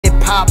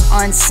hop.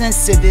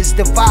 Uncensored is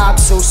the vibe,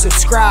 so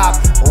subscribe.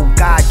 Oh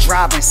God,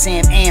 driving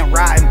Sam and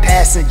riding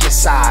passenger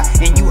side.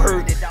 And you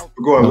heard it out.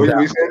 Go on, what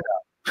you saying?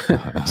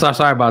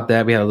 Sorry about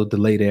that. We had a little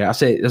delay there. I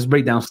said, let's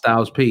break down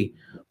Styles P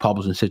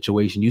publishing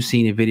situation. You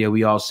seen the video.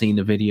 We all seen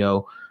the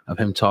video of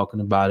him talking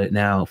about it.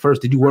 Now,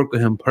 first, did you work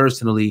with him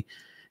personally?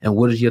 And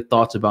what is your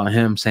thoughts about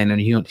him saying that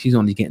he's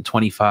only getting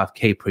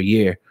 $25K per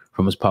year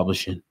from his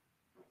publishing?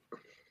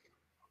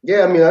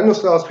 Yeah, I mean, I know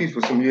Styles P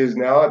for some years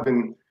now.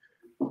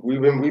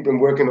 We've been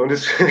working on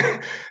this.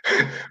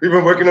 We've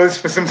been working on this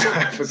for some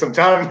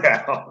time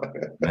now.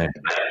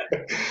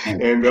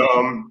 and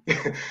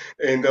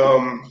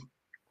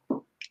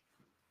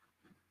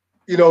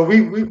you know,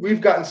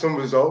 we've gotten some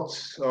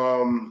results.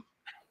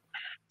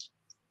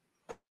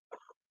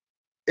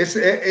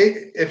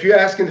 If you're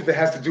asking if it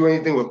has to do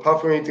anything with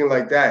Puff or anything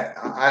like that,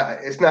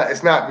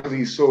 it's not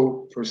really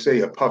so per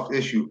se a Puff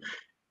issue.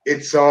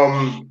 It's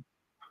the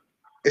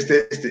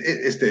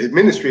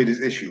administrator's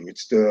issue.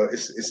 It's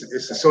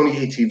the Sony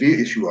ATV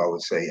issue.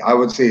 I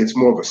would say it's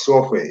more of a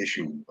software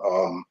issue.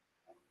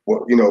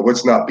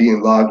 What's not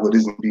being logged, what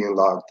isn't being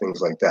logged,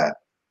 things like that.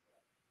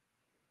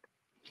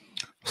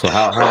 So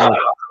how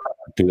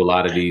do a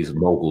lot of these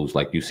moguls,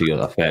 like you see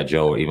a Fat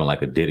Joe or even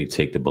like a Diddy,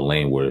 take the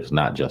blame where it's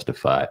not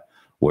justified,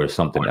 where it's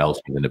something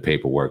else in the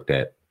paperwork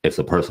that it's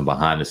a person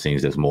behind the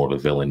scenes that's more of a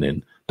villain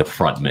than the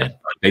front men?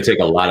 They take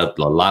a lot of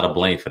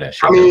blame for that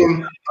shit. I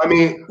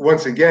mean,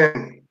 once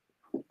again,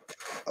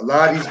 a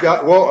lot of these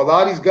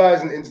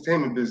guys in the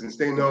entertainment business,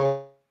 they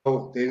know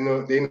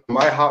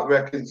my hot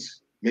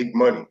records make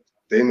money.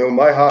 They know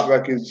my hot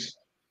records.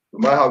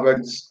 With my hot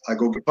records, I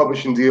go get a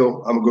publishing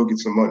deal, I'm gonna go get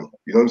some money.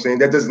 You know what I'm saying?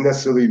 That doesn't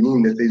necessarily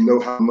mean that they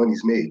know how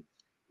money's made.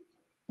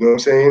 You know what I'm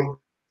saying?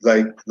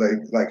 Like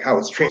how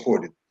it's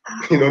transported.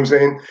 You know what I'm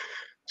saying?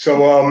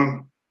 So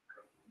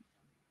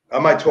I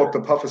might talk to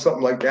Puff or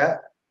something like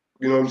that.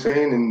 You know what I'm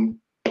saying? And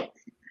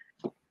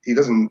that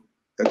doesn't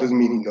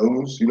mean he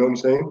knows, you know what I'm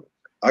saying?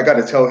 I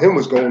gotta tell him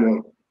what's going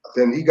on.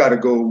 Then he gotta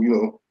go,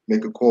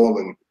 make a call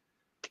and,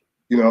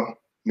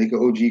 make an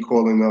OG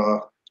call and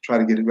try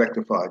to get it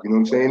rectified. You know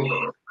what I'm saying?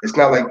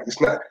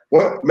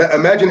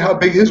 Imagine how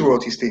big his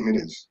royalty statement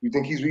is. You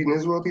think he's reading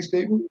his royalty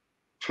statement?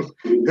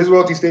 His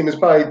royalty statement is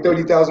probably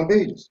 30,000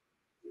 pages.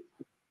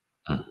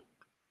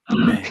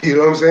 You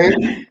know what I'm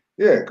saying?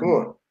 Yeah, come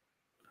on.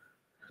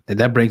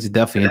 That brings it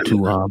definitely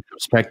into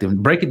perspective.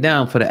 Break it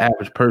down for the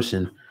average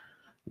person.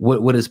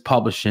 What is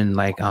publishing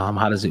like?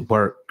 How does it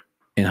work,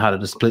 and how do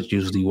the splits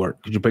usually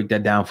work? Could you break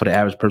that down for the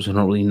average person who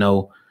don't really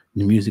know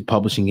the music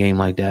publishing game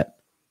like that?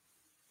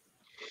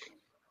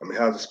 I mean,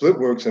 how the split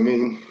works. I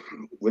mean,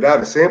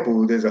 without a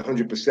sample, there's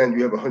 100%.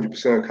 You have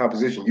 100% of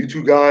composition. You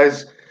two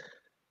guys,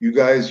 you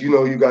guys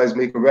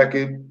make a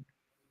record.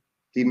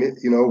 He,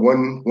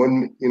 one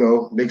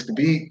makes the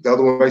beat, the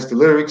other one writes the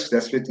lyrics.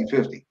 That's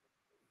 50-50.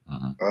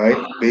 All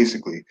right,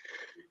 basically,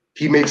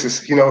 he makes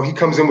us. He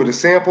comes in with a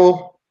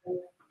sample.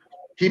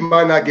 He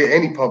might not get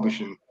any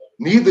publishing.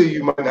 Neither of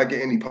you might not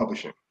get any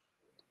publishing.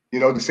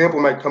 The sample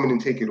might come in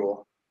and take it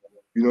all.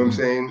 You know what I'm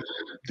saying?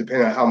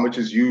 Depending on how much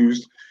is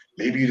used.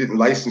 Maybe you didn't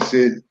license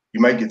it. You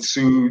might get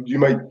sued. You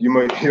might,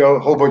 a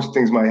whole bunch of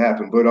things might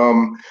happen. But I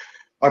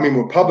mean,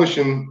 with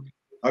publishing,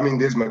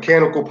 there's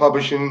mechanical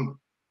publishing,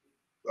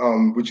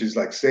 which is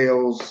like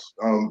sales.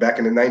 Back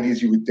in the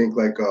 90s, you would think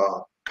like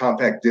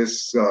compact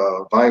discs,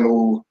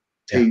 vinyl,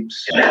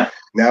 tapes. Yeah.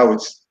 Now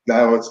it's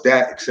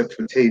that, except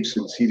for tapes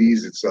and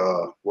CDs. It's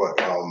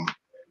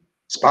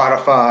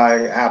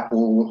Spotify,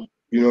 Apple.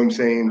 You know what I'm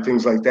saying?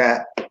 Things like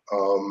that.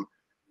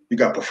 You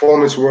got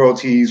performance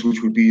royalties,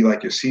 which would be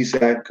like your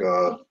CSEC,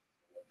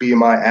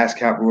 BMI,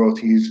 ASCAP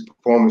royalties,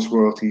 performance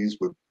royalties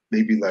with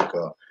maybe like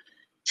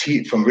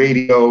from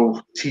radio,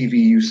 TV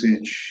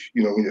usage,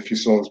 if your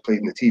song is played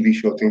in a TV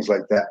show, things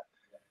like that.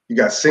 You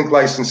got sync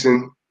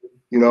licensing,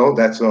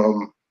 that's,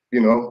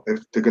 if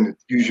they're going to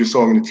use your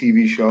song in a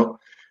TV show,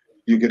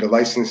 you get a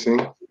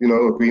licensing,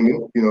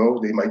 agreement,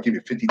 they might give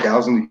you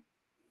 $50,000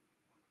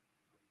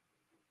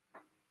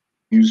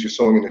 use your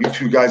song, and you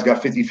two guys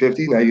got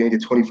 50-50. Now you're gonna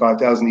get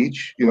 25,000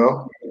 each.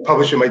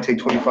 Publisher might take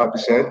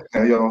 25%.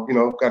 Now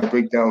got to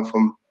break down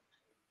from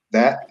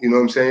that. You know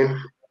what I'm saying?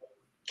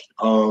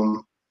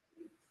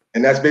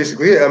 And that's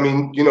basically it. I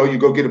mean, you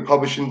go get a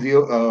publishing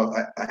deal,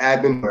 an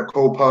admin or a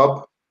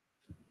co-pub.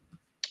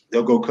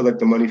 They'll go collect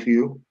the money for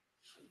you.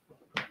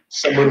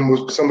 Some of them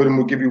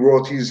will give you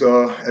royalties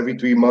every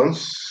 3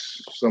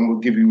 months. Some will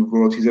give you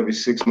royalties every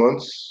 6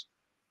 months.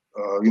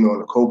 In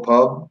a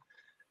co-pub.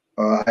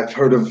 I've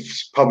heard of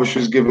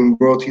publishers giving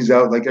royalties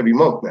out like every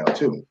month now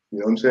too. You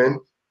know what I'm saying?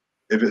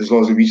 As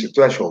long as it reaches a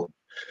threshold.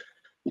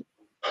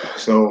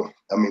 So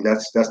I mean,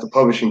 that's the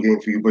publishing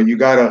game for you. But you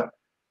guys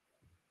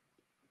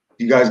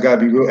gotta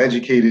be real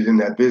educated in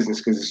that business,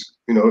 because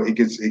it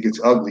gets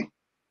ugly.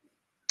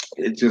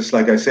 It just,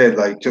 like I said,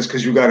 like just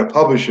because you got a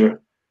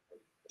publisher,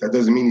 that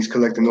doesn't mean he's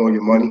collecting all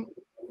your money.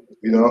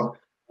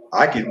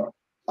 I could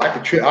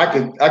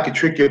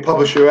trick your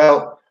publisher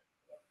out.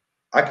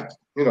 I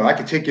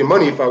could take your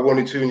money if I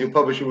wanted to, and your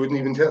publisher wouldn't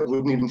even tell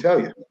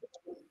you.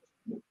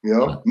 You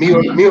know, me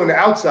on the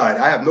outside,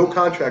 I have no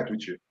contract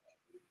with you.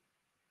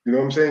 You know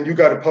what I'm saying? You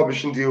got a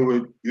publishing deal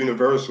with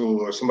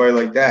Universal or somebody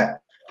like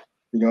that.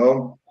 You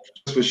know,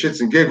 just for shits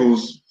and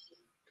giggles.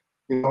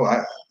 You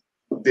know,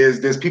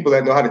 there's people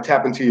that know how to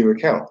tap into your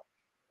account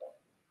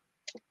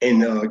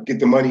and get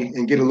the money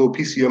and get a little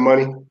piece of your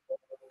money.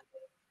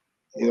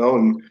 You know,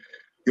 and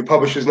your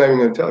publisher's not even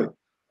going to tell you.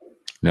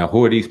 Now,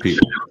 who are these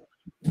people?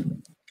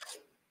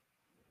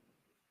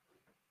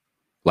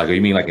 Like,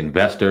 you mean like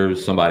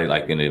investors, somebody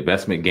like in the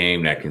investment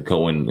game that can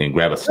go in and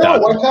grab a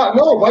stock?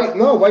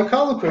 White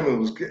collar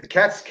criminals,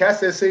 cats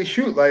that say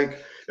shoot.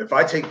 Like, if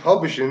I take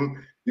publishing,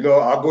 you know,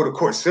 I'll go to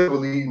court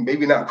civilly,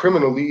 maybe not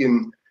criminally,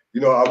 and you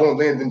know, I won't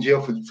land in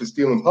jail for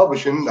stealing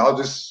publishing. I'll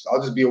just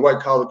be a white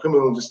collar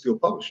criminal and just steal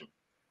publishing.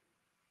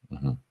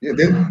 Mm-hmm. Yeah,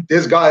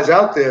 there's guys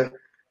out there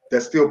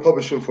that steal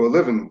publishing for a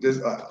living.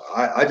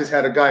 I just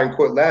had a guy in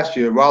court last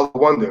year, Rollo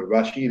Wonder,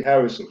 Rashid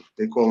Harrison.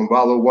 They call him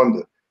Rollo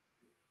Wonder.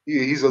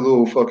 He's a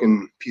little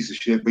fucking piece of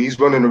shit, but he's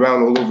running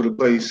around all over the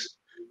place.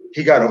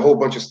 He got a whole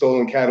bunch of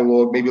stolen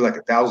catalog, maybe like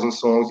 1,000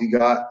 songs he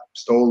got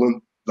stolen.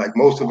 Like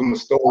most of them are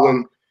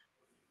stolen.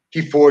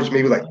 He forged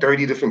maybe like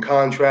 30 different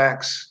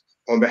contracts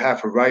on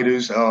behalf of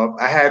writers.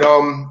 I had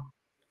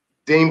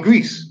Dame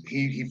Grease.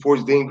 He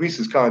forged Dame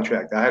Grease's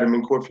contract. I had him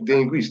in court for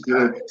Dame Grease,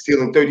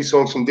 stealing 30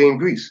 songs from Dame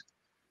Grease.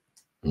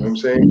 You know what I'm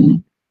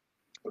saying?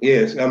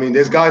 Yes, I mean,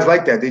 there's guys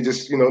like that. They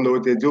just, you know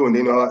what they're doing.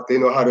 They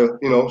know how to,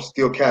 you know,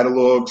 steal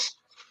catalogs,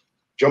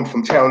 jump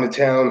from town to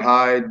town,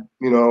 hide,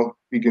 you know,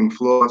 freaking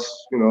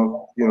floss, you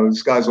know,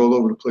 this guy's all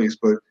over the place.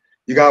 But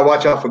you gotta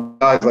watch out for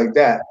guys like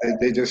that.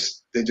 They're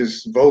just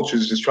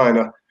vultures, just trying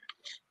to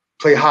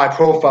play high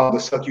profile to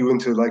suck you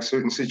into like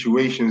certain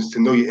situations to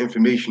know your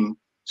information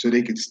so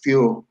they could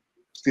steal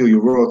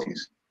your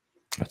royalties.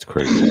 That's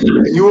crazy.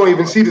 And you won't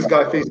even see this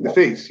guy face to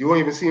face. You won't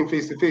even see him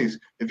face to face.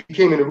 If he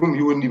came in the room,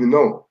 you wouldn't even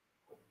know.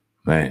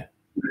 Man.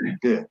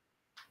 Yeah.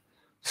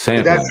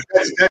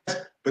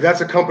 But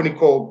that's a company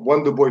called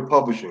Wonder Boy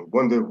Publishing,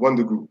 Wonder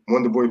Group,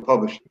 Wonder Boy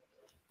Publishing.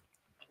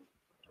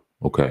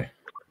 Okay.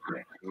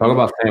 Talk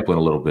about sampling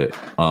a little bit.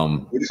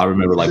 I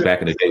remember like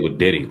back in the day with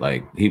Diddy,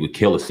 like he would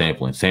kill a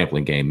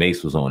sampling game.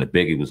 Mace was on it,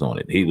 Biggie was on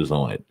it, he was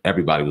on it,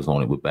 everybody was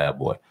on it with Bad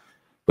Boy.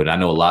 But I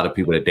know a lot of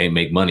people that they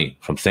make money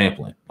from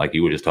sampling, like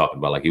you were just talking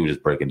about, like you were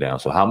just breaking down.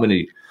 So how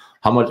many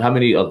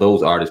of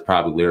those artists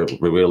probably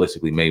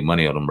realistically made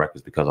money on them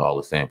records because of all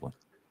the sampling?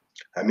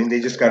 I mean, they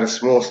got a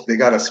small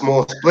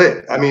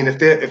split. I mean, if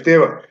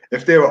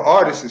they were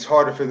artists, it's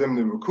harder for them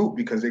to recoup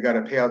because they got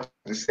to pay out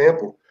the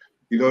sample.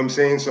 You know what I'm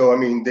saying? So I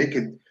mean,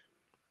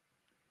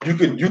 you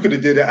could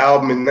have did an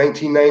album in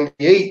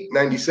 1998,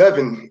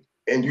 97,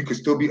 and you could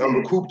still be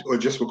unrecouped or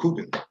just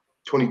recouping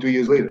 23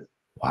 years later.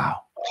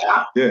 Wow.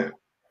 Yeah.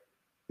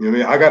 You know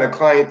what I mean? I got a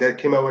client that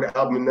came out with an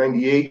album in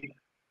 98.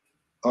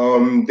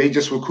 They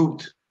just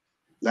recouped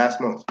last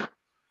month.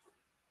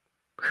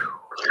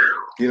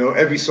 You know,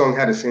 every song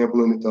had a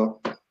sample in it though.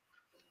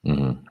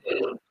 Mm-hmm.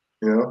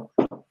 You know?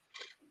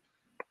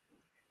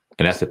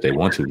 And that's if they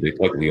want to. They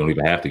technically don't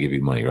even have to give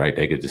you money, right?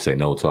 They could just say,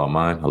 no, it's all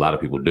mine. A lot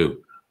of people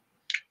do.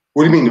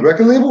 What do you mean, the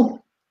record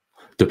label?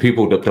 The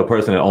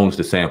person that owns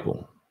the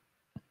sample.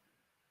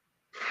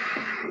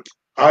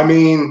 I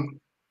mean,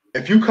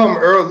 if you come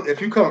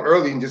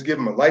early and just give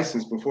them a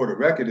license before the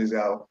record is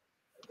out,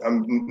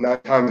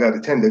 9 times out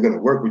of 10 they're gonna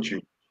work with you.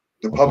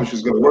 The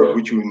publisher's gonna work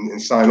with you and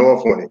sign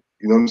off on it.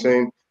 You know what I'm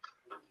saying?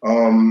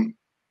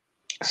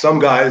 Some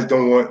guys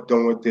don't want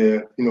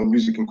their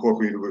music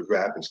incorporated with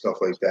rap and stuff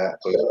like that.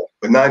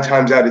 But 9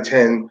 times out of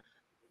 10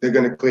 they're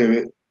gonna clear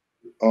it.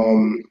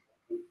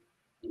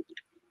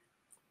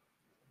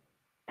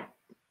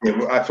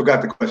 Yeah, I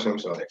forgot the question. I'm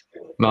sorry.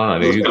 No,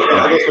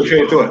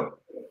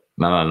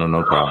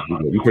 no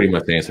problem. You pretty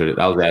much answered it.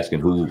 I was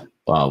asking who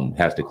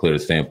has to clear the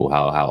sample.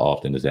 How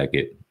often does that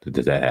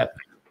happen?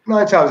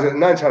 9 times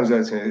out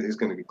of 10 it's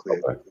going to be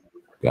cleared.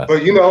 Okay.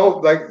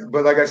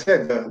 But like I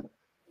said,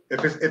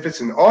 if it's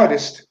an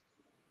artist,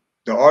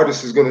 the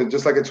artist is gonna,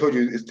 just like I told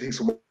you, it takes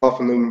a while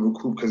for them to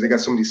recoup because they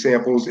got so many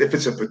samples. If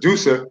it's a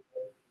producer,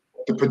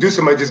 the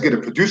producer might just get a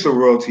producer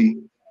royalty,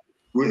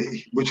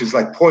 which is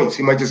like points.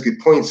 He might just get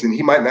points, and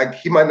he might not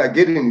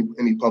get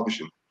any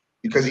publishing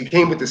because he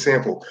came with the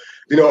sample.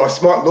 You know, a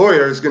smart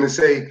lawyer is gonna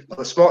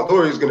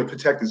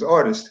protect his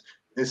artist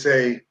and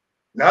say,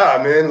 nah,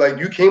 man, like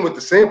you came with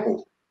the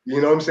sample. You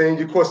know what I'm saying?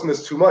 You're costing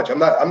us too much. I'm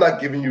not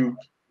gonna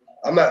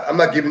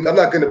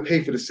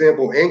pay for the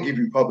sample and give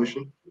you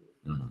publishing.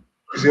 Mm-hmm.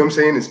 You see what I'm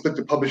saying? And split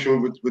the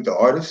publishing with the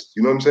artist.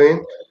 You know what I'm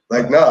saying?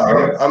 Like, nah,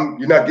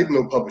 you're not getting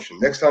no publishing.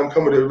 Next time,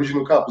 come with the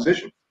original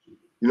composition.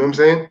 You know what I'm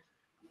saying?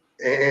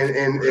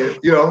 And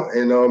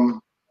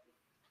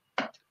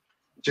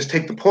just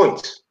take the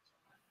points.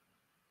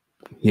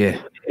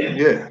 Yeah.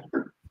 Yeah.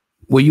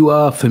 Were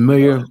you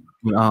familiar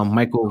with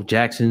Michael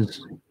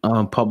Jackson's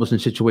publishing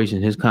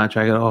situation, his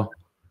contract at all?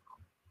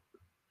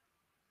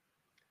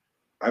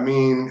 I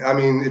mean, I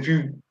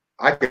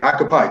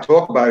could probably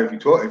talk about it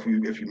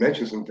if you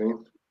mention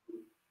something.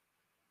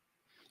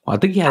 Well, I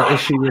think he had an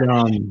issue with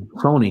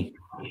Sony.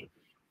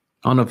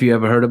 I don't know if you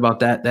ever heard about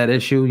that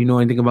issue. You know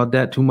anything about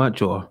that too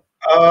much, or?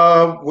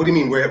 What do you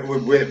mean?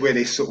 Where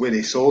they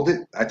sold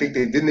it? I think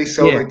they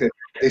sell like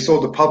they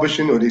sold the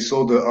publishing, or they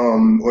sold the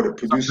or the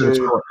producer.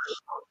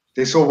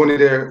 They sold one of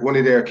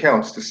their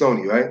accounts to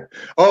Sony, right?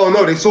 Oh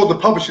no, they sold the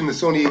publishing to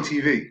Sony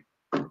ATV.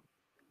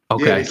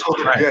 Okay. Yeah, they sold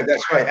it, yeah,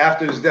 that's right.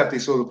 After his death, they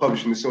sold the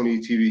publishing to Sony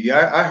ATV.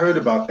 Yeah, I heard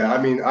about that. I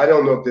mean, I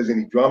don't know if there's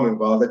any drama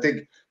involved. I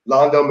think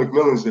Londell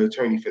McMillan's the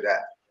attorney for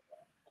that.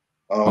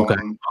 Okay.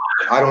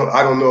 I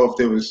don't know if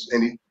there was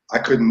any. I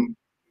couldn't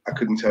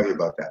tell you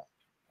about that.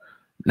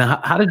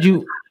 Now, how did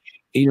you,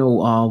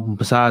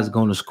 besides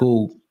going to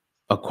school,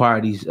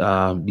 acquire these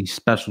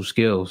special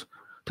skills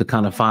to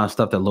kind of find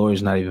stuff that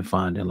lawyers not even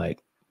finding?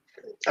 Like,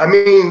 I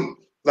mean,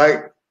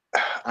 like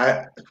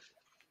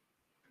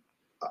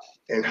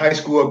in high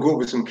school, I grew up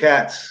with some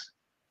cats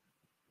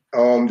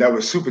that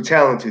were super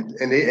talented,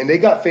 and they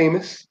got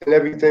famous and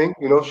everything.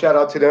 Shout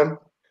out to them.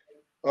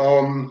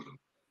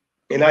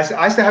 And I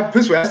used to have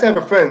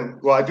a friend.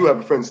 Well, I do have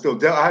a friend still.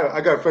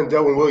 I got a friend,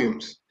 Delwyn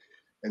Williams,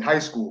 in high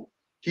school.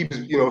 He was,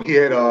 he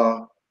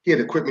had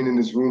equipment in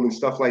his room and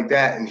stuff like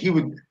that, and he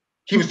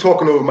was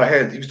talking over my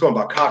head. He was talking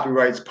about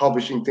copyrights,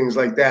 publishing, things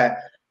like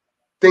that,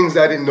 things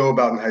I didn't know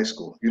about in high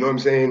school. You know what I'm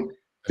saying?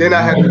 Then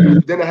I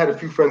had a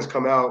few friends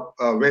come out,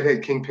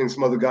 Redhead Kingpin,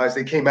 some other guys.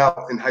 They came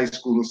out in high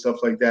school and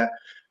stuff like that.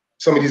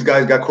 Some of these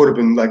guys got caught up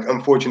in like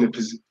unfortunate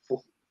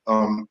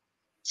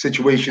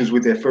situations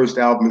with their first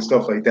album and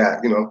stuff like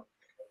that.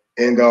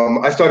 And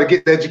I started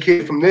getting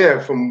educated from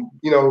there. From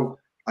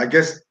I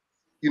guess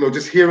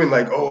just hearing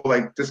like, oh,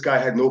 like this guy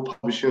had no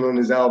publishing on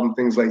his album,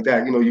 things like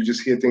that. You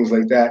just hear things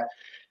like that.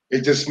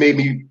 It just made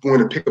me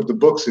want to pick up the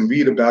books and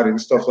read about it and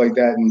stuff like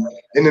that. And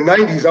in the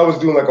 90s, I was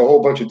doing like a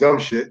whole bunch of dumb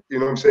shit. You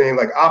know what I'm saying?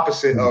 Like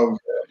opposite of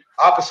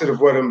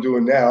what I'm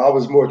doing now. I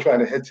was more trying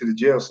to head to the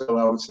jail cell,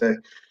 I would say.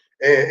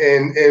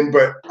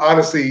 But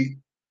honestly,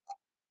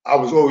 I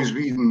was always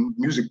reading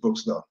music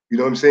books though. You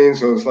know what I'm saying?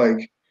 So it's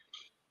like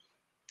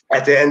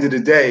at the end of the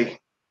day,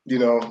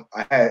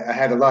 I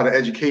had a lot of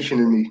education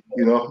in me.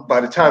 By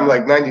the time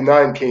like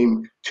 99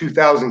 came,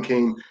 2000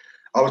 came,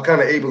 I was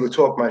kind of able to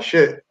talk my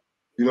shit.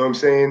 You know what I'm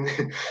saying?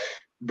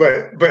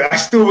 but I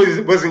still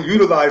wasn't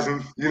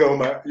utilizing,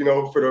 my,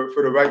 for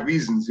the right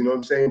reasons. You know what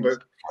I'm saying?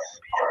 But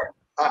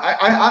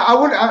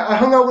I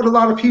hung out with a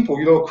lot of people.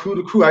 Crew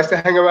to crew. I used to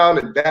hang around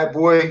at Bad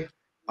Boy.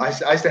 I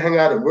used to hang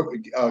out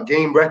at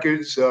Game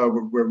Records,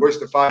 where Royce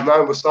the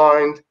 5'9" was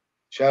signed.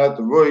 Shout out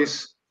to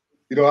Royce.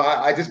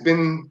 I just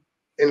been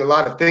in a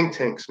lot of think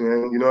tanks,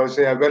 man. You know what I'm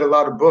saying? I read a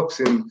lot of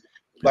books, and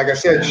like I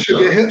said,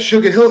 Sugar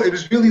Hill. It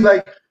was really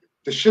like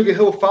the Sugar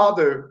Hill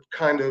father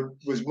kind of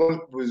was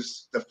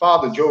the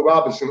father, Joe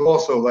Robinson.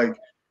 Also, like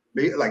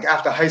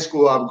after high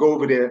school, I would go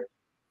over there.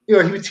 He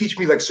would teach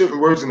me like certain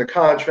words in the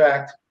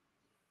contract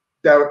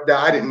that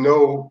I didn't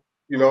know.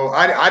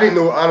 I didn't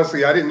know,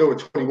 honestly, I didn't know what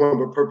 21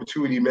 but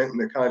perpetuity meant in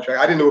the contract.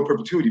 I didn't know what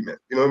perpetuity meant.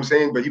 You know what I'm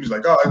saying? But he was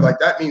like, oh, like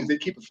that means they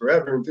keep it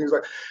forever and things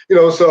like,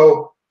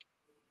 so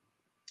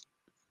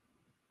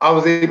I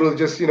was able to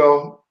just,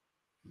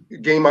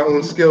 gain my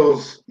own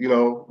skills,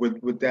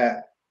 with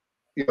that,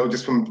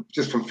 just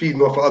from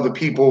feeding off of other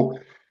people,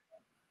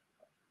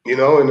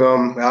 and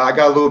I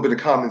got a little bit of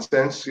common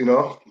sense, and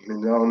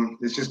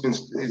it's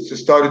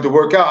just started to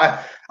work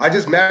out. I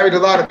just married a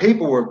lot of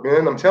paperwork,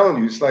 man. I'm telling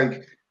you, it's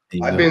like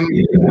I've been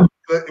even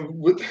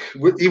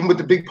with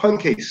the Big Pun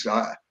case.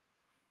 I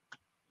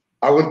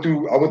went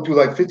through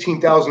like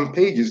 15,000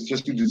 pages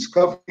just through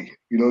discovery.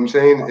 You know what I'm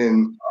saying?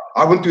 And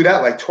I went through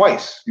that like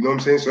twice. You know what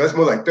I'm saying? So that's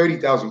more like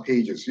 30,000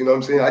 pages. You know what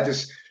I'm saying?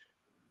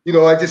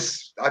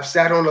 I've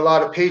sat on a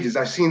lot of pages.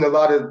 I've seen a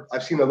lot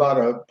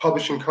of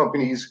publishing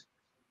companies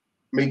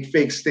make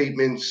fake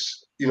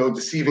statements,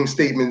 deceiving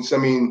statements. I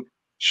mean,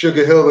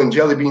 Sugar Hill and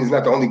Jelly Bean is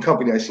not the only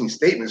company I've seen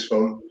statements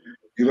from.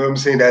 You know what I'm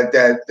saying?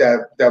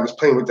 That was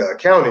playing with the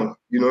accounting.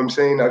 You know what I'm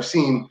saying? I've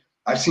seen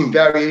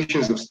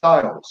variations of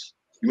styles.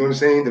 You know what I'm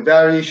saying? The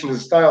variations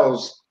of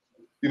styles,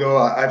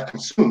 I've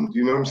consumed.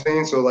 You know what I'm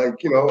saying? So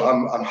like,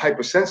 I'm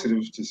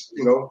hypersensitive to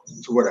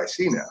to what I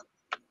see now.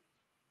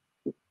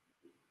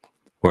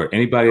 Or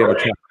anybody ever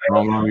try to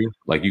wrong on you?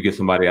 Like you get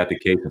somebody out the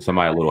case and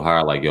somebody a little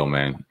higher, like, yo,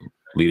 man,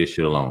 leave this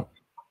shit alone.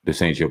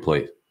 This ain't your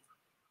place.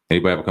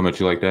 Anybody ever come at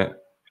you like that?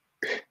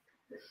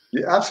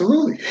 Yeah,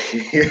 absolutely.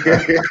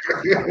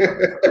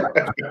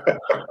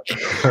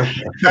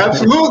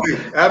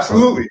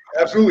 Absolutely.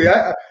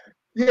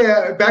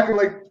 Back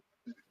in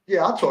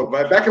I'll talk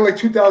about it. Back in like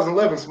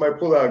 2011, somebody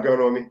pulled out a gun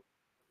on me.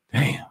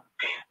 Damn.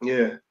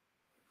 Yeah.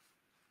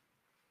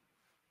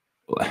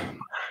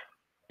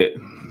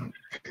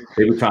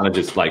 They were trying to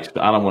just like,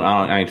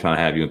 I ain't trying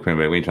to have you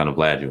incriminate. We ain't trying to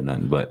Vlad you or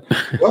nothing, but.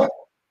 What?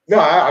 No,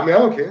 I mean, I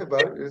don't care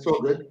about it. It's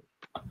all good.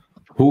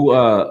 Who,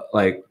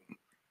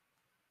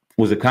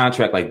 was the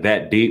contract like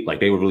that deep?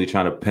 Like they were really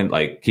trying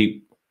to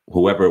keep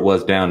whoever it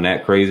was down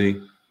that crazy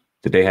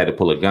that they had to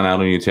pull a gun out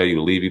on you and tell you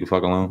to leave you the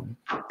fuck alone?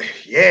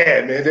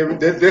 Yeah, man,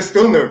 they're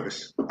still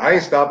nervous. I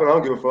ain't stopping. I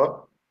don't give a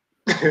fuck.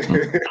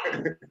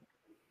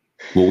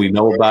 Will we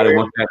know about it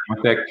once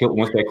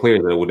that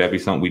clears? Would that be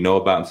something we know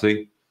about and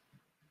see?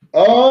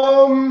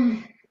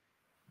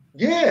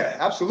 Yeah,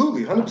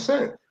 absolutely,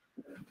 100%.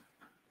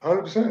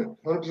 100%,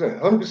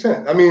 100%,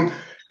 100%. I mean,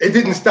 it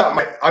didn't stop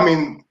I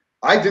mean,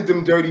 I did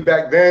them dirty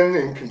back then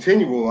and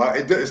continual.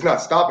 It's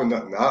not stopping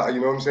nothing. You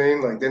know what I'm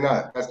saying? Like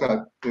that's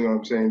not, you know what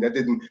I'm saying? That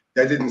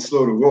didn't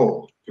slow the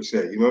roll per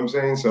se. You know what I'm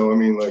saying? So, I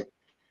mean, like,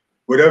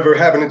 whatever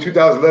happened in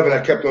 2011, I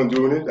kept on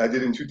doing it. I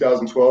did it in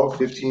 2012,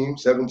 15,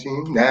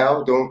 17.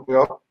 Now,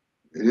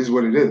 it is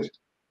what it is.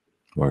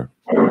 Word.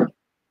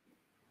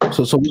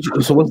 So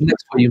what's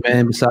next for you,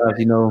 man? Besides,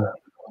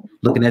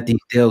 looking at these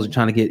deals and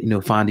trying to get,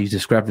 find these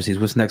discrepancies.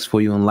 What's next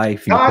for you in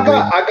life? I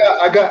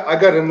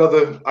got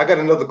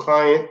another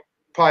client.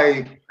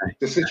 Probably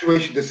the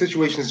situation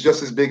is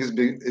just as big as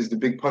the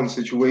Big Pun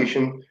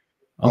situation.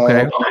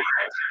 Okay.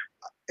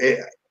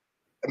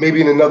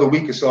 Maybe in another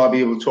week or so I'll be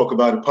able to talk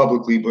about it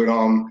publicly. But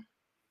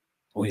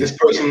this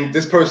person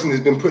has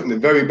been put in a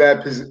very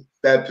bad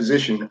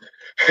position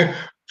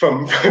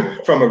from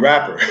a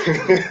rapper.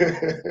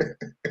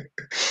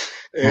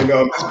 And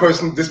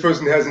this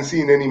person hasn't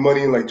seen any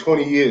money in like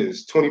 20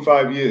 years,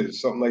 25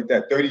 years, something like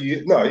that, 30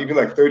 years, no, even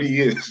like 30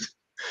 years.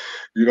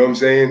 You know what I'm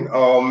saying?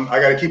 I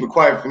got to keep it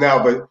quiet for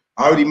now, but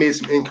I already made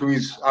some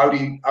inquiries.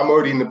 I'm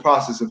already in the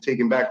process of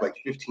taking back like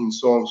 15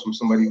 songs from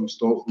somebody who's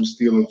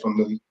stealing from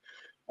them.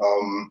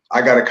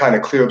 I got to kind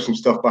of clear up some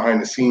stuff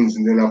behind the scenes,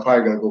 and then I'm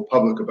probably going to go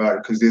public about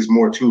it because there's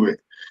more to it.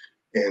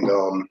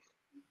 And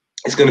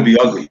it's going to be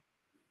ugly.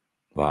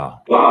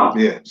 Wow.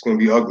 Yeah, it's going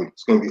to be ugly.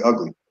 It's going to be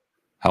ugly.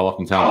 How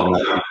often happen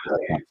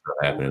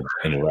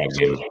in the rap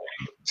game?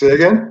 Say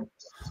again?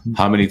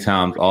 How many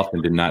times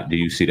often do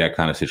you see that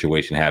kind of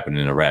situation happen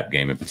in the rap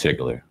game in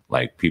particular?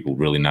 Like people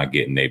really not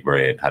getting their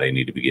bread how they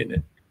need to be getting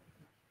it?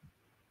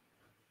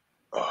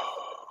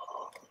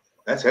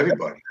 That's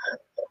everybody.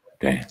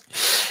 Damn.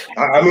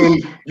 I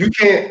mean, you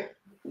can't.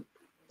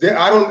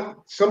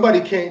 Somebody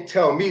can't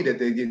tell me that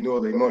they're getting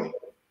all their money.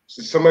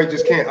 So somebody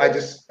just can't.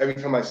 Every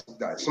time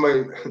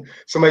somebody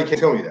can't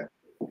tell me that.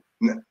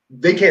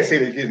 They can't say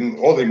they're getting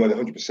all their money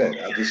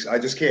 100%. I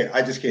just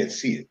can't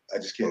see it. I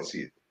just can't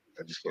see it.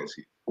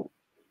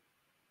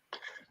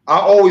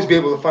 I'll always be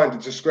able to find the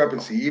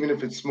discrepancy, even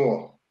if it's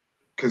small,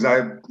 because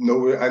I know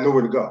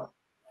where to go.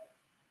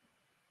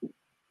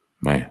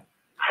 Man.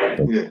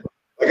 Yeah.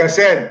 Like I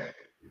said,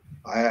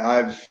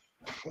 I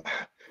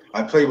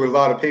played with a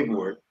lot of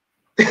paperwork.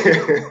 You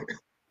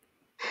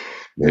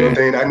know what I'm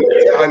saying?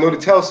 I know the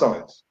tell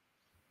signs.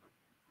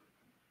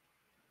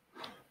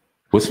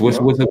 What's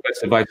the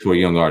best advice for a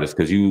young artist?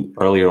 Because you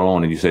earlier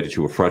on, and you said that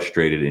you were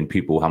frustrated in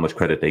people how much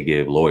credit they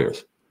give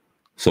lawyers.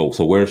 So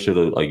where should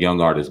a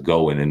young artist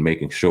go in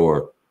making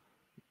sure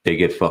they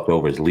get fucked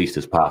over as least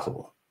as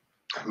possible?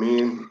 I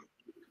mean,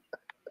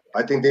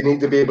 I think they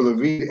need to be able to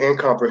read and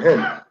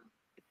comprehend.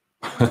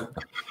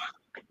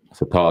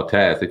 It's a tall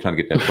task. They're trying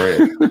to get that bread.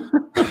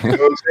 You know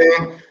what I'm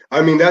saying?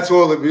 I mean, that's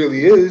all it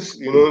really is.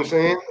 You know what I'm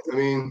saying? I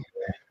mean,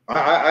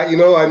 I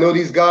know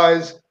these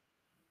guys.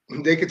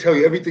 They could tell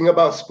you everything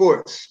about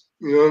sports.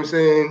 You know what I'm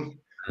saying?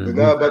 Mm-hmm.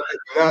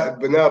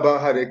 But not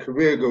about how their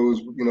career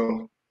goes.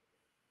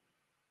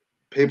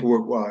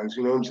 Paperwork wise.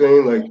 You know what I'm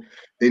saying? Like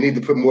they need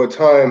to put more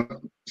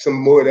time, some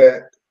more of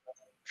that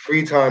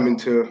free time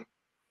into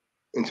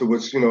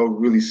what's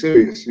really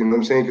serious. You know what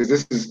I'm saying? Because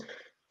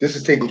this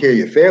is taking care of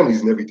your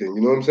families and everything.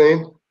 You know what I'm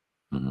saying?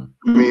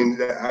 Mm-hmm. I mean,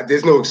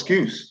 there's no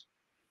excuse.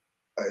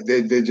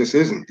 There just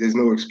isn't. There's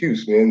no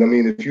excuse, man. I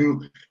mean, if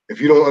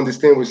you don't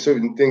understand what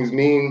certain things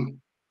mean,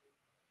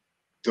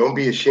 don't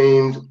be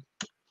ashamed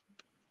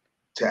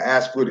to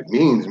ask what it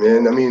means,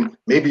 man. I mean,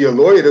 maybe your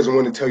lawyer doesn't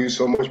want to tell you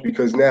so much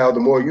because now the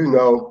more you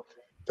know,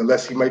 the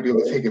less he might be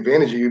able to take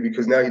advantage of you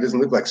because now he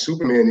doesn't look like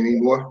Superman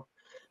anymore.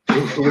 You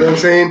know what I'm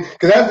saying?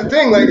 Because that's the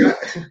thing. Like,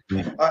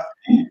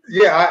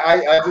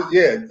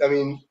 I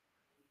mean,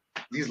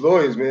 these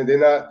lawyers, man, they're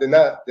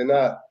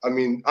not. I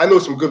mean, I know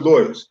some good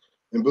lawyers,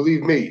 and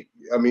believe me,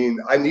 I mean,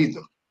 I need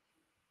them.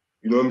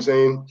 You know what I'm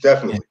saying?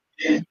 Definitely.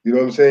 You know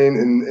what I'm saying?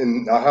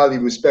 And I highly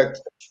respect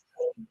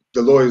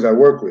the lawyers I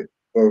work with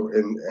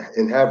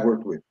and have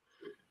worked with.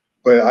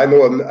 But I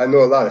know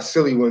a lot of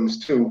silly ones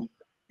too,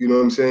 you know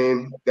what I'm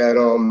saying, that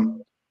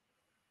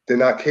they're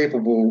not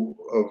capable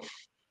of,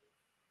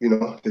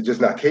 they're just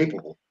not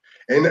capable.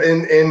 And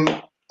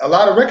a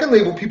lot of record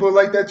label people are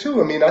like that too.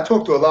 I mean, I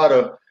talk to a lot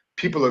of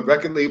people at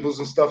record labels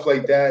and stuff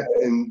like that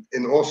and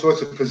in all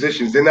sorts of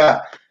positions. They're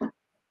not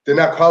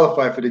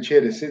qualified for the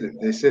chair they're sitting.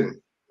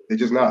 They're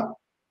just not.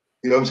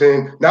 You know what I'm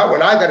saying? Not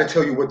when I got to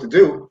tell you what to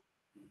do.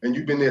 And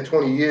you've been there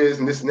 20 years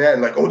and this and that,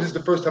 and like, oh, this is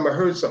the first time I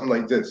heard something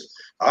like this.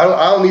 I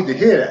don't need to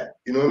hear that.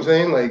 You know what I'm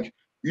saying? Like,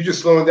 you're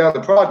just slowing down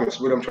the progress,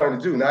 what I'm trying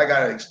to do. Now I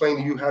gotta explain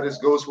to you how this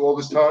goes for all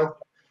this time.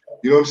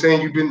 You know what I'm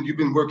saying? You've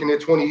been working there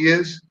 20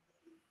 years.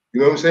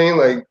 You know what I'm saying?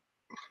 Like,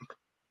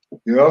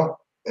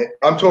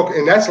 I'm talking,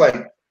 and that's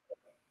like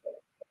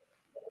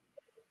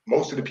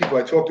most of the people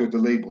I talk to at the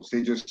labels,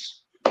 they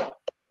just,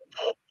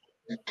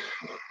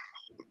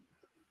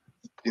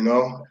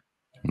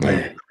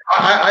 like,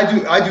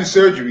 I do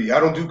surgery. I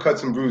don't do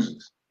cuts and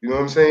bruises. You know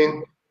what I'm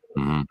saying?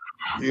 Mm-hmm.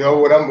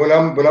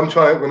 When I'm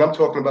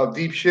talking about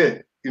deep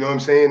shit, You know what I'm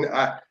saying?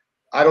 I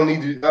don't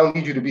need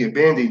you to be a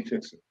Band-Aid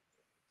fixer.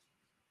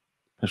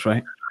 That's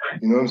right.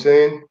 You know what I'm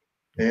saying?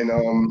 And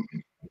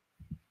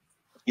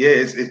yeah,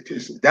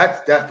 it's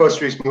that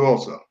frustrates me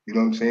also. You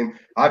know what I'm saying?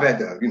 I've had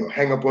to,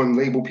 hang up on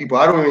label people.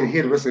 I don't even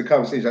hear the rest of the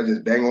conversation. I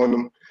just bang on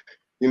them,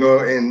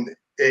 and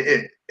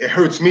it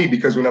hurts me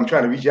because when I'm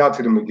trying to reach out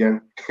to them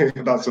again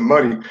about some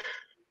money,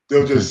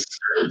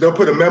 they'll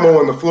put a memo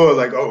on the floor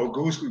like, "Oh,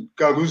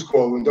 Gongu's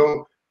calling.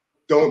 Don't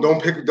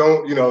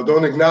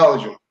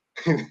acknowledge him."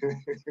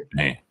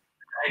 Man.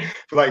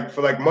 for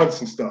like months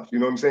and stuff. You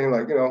know what I'm saying?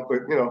 Like,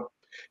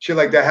 shit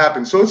like that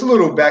happens. So it's a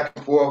little back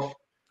and forth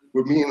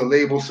with me and the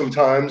label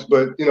sometimes,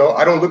 but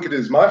I don't look at it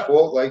as my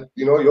fault. Like,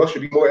 y'all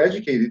should be more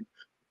educated.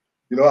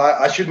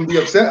 I shouldn't be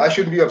upset. I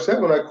shouldn't be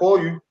upset when I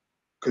call you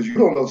because you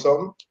don't know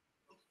something.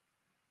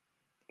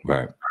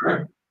 Right.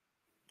 And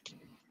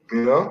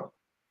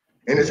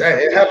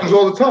it happens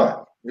all the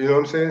time. You know what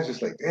I'm saying? It's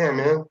just like, damn,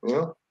 man,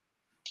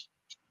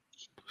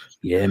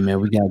 Yeah,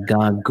 man, we got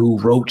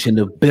Gongu Roach in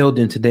the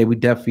building today. We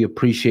definitely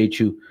appreciate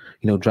you,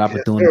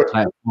 dropping through on the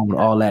platform with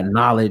all that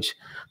knowledge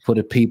for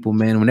the people,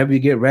 man. Whenever you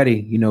get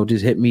ready,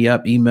 just hit me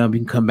up, email me,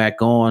 you can come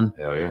back on.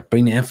 Hell yeah.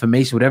 Bring the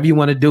information, whatever you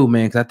want to do,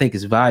 man, because I think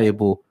it's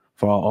valuable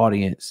for our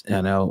audience.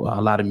 A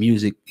lot of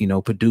music,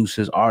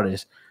 producers,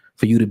 artists,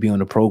 for you to be on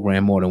the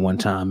program more than one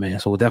time, man.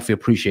 So we'll definitely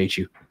appreciate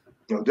you.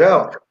 No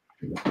doubt.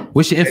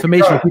 What's your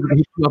information? People can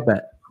hit you up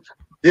at?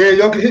 Yeah,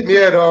 y'all can hit me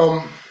at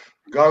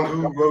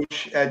Gongu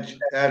Roach at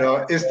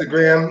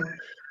Instagram.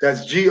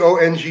 That's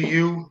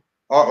GONGU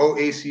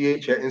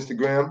ROACH at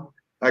Instagram.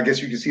 I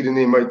guess you can see the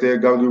name right there,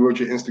 Gongu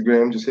Roach at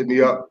Instagram. Just hit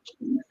me up.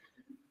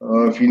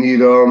 If you need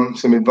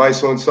some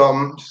advice on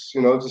something,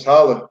 just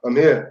holler. I'm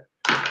here.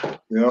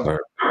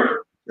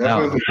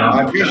 Definitely.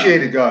 I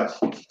appreciate it, guys.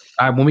 All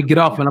right, when we get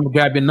off, and I'm gonna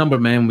grab your number,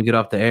 man. When we get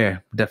off the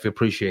air, definitely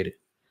appreciate it.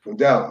 No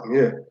doubt.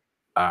 Yeah.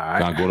 All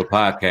right. Gongu the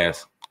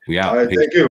podcast. We out. All right, thank you.